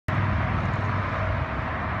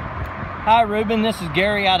Hi Ruben, this is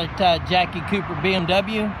Gary out at Jackie Cooper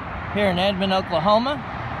BMW here in Edmond, Oklahoma.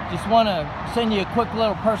 Just want to send you a quick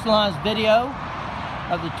little personalized video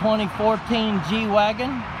of the 2014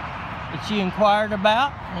 G-Wagon that she inquired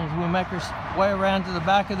about as we make our way around to the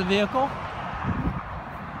back of the vehicle.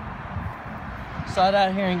 Slide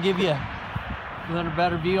out here and give you a little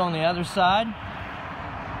better view on the other side.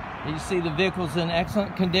 You see the vehicle's in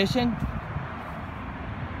excellent condition,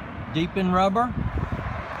 deep in rubber.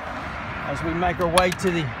 As we make our way to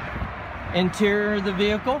the interior of the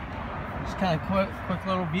vehicle, just kind of quick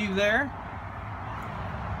little view there.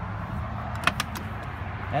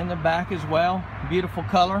 And the back as well, beautiful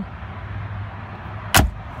color.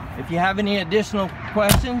 If you have any additional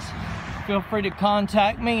questions, feel free to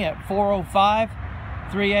contact me at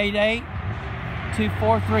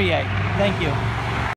 405-388-2438. Thank you.